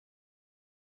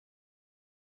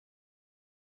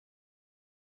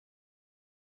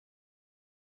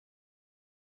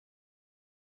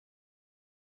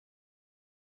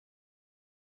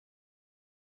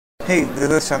Hey,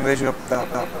 this is Chandresh Gupta.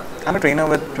 I'm a trainer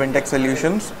with Twintech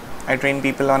Solutions. I train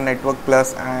people on Network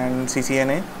Plus and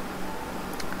CCNA.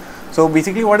 So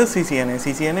basically, what is CCNA?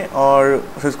 CCNA, or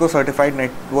Cisco Certified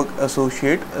Network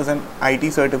Associate, is an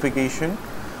IT certification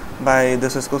by the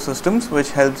Cisco systems,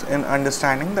 which helps in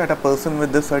understanding that a person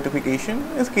with this certification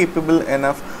is capable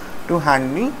enough to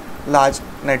handle large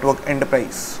network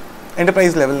enterprise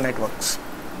level networks.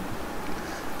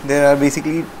 There are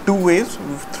basically two ways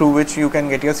through which you can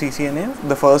get your CCNA.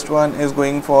 The first one is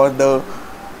going for the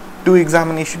 2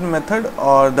 examination method,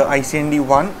 or the ICND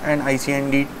 1 and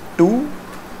ICND 2.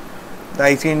 The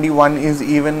ICND 1 is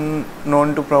even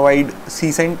known to provide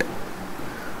CCENT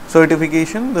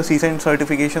certification. The CCENT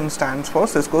certification stands for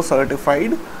Cisco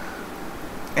Certified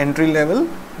Entry Level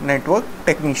Network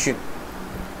Technician.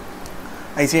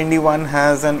 ICND 1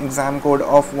 has an exam code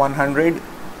of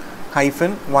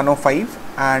 100-105,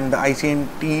 and the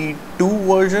ICND 2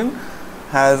 version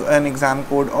has an exam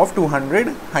code of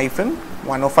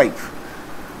 200-105.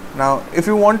 Now, if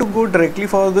you want to go directly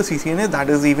for the CCNA, that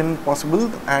is even possible,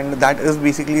 and that is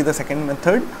basically the second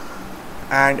method,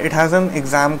 and it has an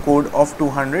exam code of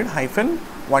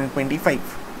 200-125.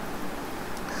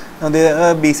 Now, there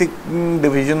are basic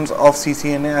divisions of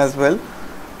CCNA as well.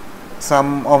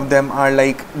 Some of them are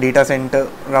like data center,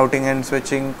 routing and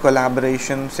switching,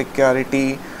 collaboration,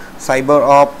 security, cyber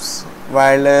ops,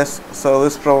 wireless,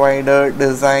 service provider,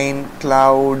 design,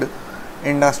 cloud,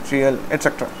 industrial,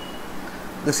 etc.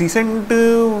 The CCENT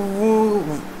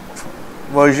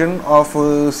version of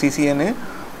CCNA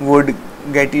would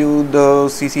get you the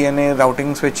CCNA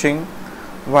routing, switching,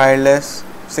 wireless,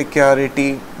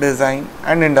 security, design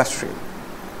and industrial.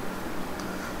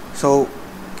 So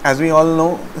as we all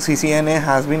know, CCNA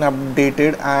has been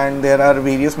updated and there are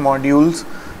various modules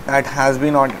that has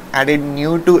been added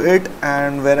new to it,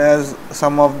 and whereas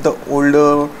some of the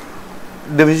older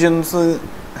divisions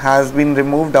has been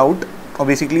removed out, or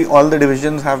basically all the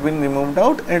divisions have been removed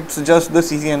out. It's just the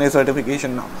CCNA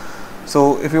certification now.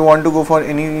 So if you want to go for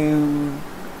any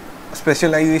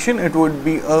specialization, it would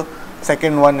be a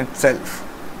second one itself.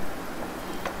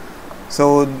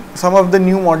 So some of the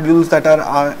new modules that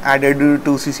are added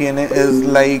to CCNA is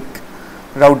like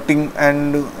routing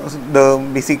and the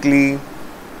basically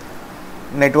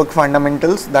network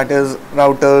fundamentals, that is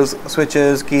routers,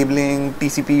 switches, cabling,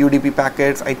 TCP, UDP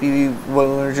packets, IPv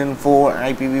version 4,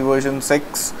 IPv version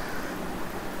 6,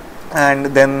 and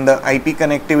then the IP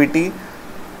connectivity.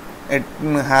 It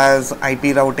has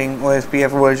IP routing,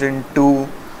 OSPF version 2.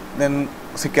 Then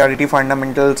security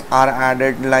fundamentals are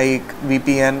added like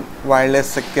VPN, wireless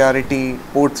security,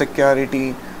 port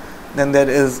security. Then there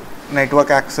is network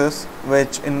access,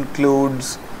 which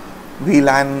includes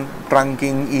VLAN,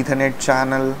 trunking, Ethernet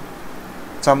channel.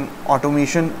 Some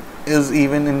automation is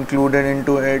even included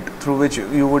into it, through which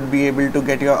you would be able to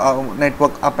get your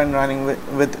network up and running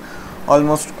with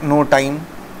almost no time.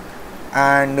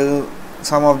 And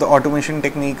some of the automation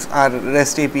techniques are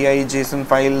REST API, JSON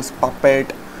files,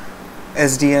 Puppet,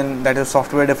 SDN, that is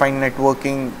software defined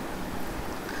networking.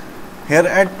 Here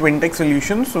at Twintech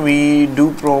Solutions, we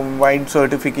do provide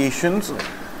certifications,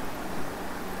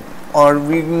 or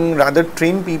we rather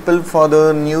train people for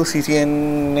the new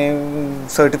CCNA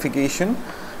certification,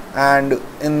 and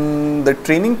in the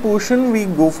training portion we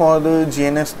go for the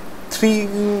GNS 3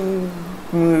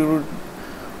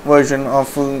 version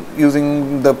of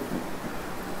using the,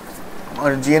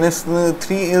 or GNS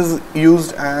 3 is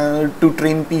used to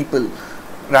train people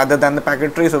rather than the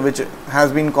packet tracer, which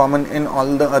has been common in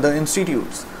all the other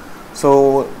institutes.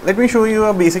 So let me show you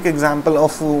a basic example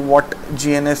of what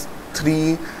GNS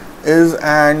 3 is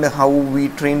and how we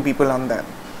train people on that.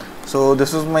 So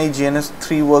this is my GNS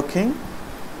 3 working.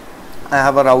 I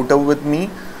have a router with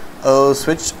me, a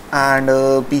switch and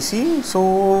a PC.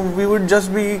 So we would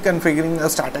just be configuring a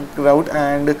static route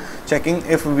and checking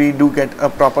if we do get a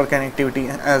proper connectivity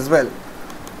as well.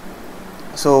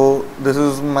 So this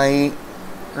is my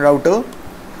router.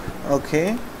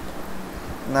 Okay,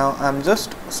 now I'm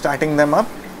just starting them up.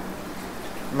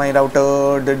 My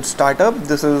router did start up.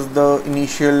 This is the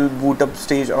initial boot up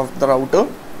stage of the router.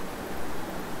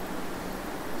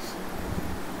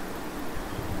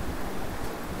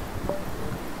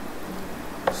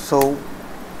 So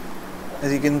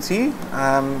as you can see,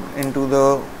 I'm into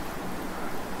the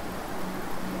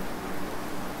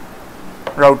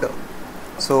router.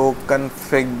 So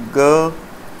configure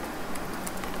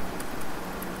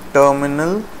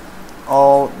terminal,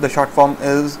 or the short form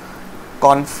is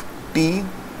conf T,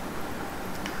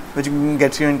 which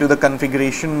gets you into the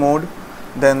configuration mode.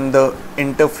 Then the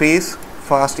interface,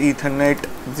 fast Ethernet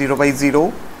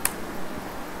 0x0.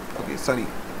 Okay, sorry,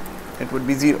 it would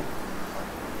be 0.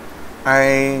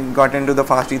 I got into the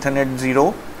fast Ethernet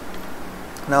 0.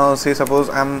 Now say suppose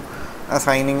I'm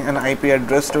assigning an IP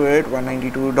address to it,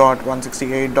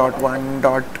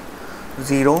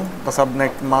 192.168.1.0, the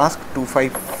subnet mask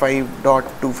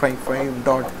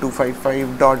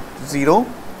 255.255.255.0,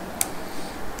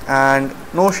 and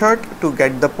no shut to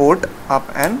get the port up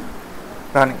and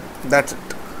running. That's it.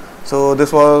 So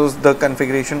this was the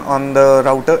configuration on the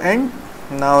router end.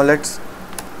 Now let's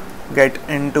get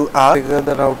into our configure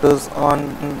the routers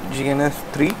on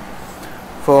GNS3.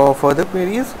 For further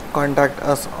queries, contact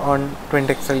us on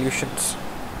Twintex Solutions.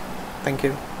 Thank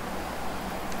you.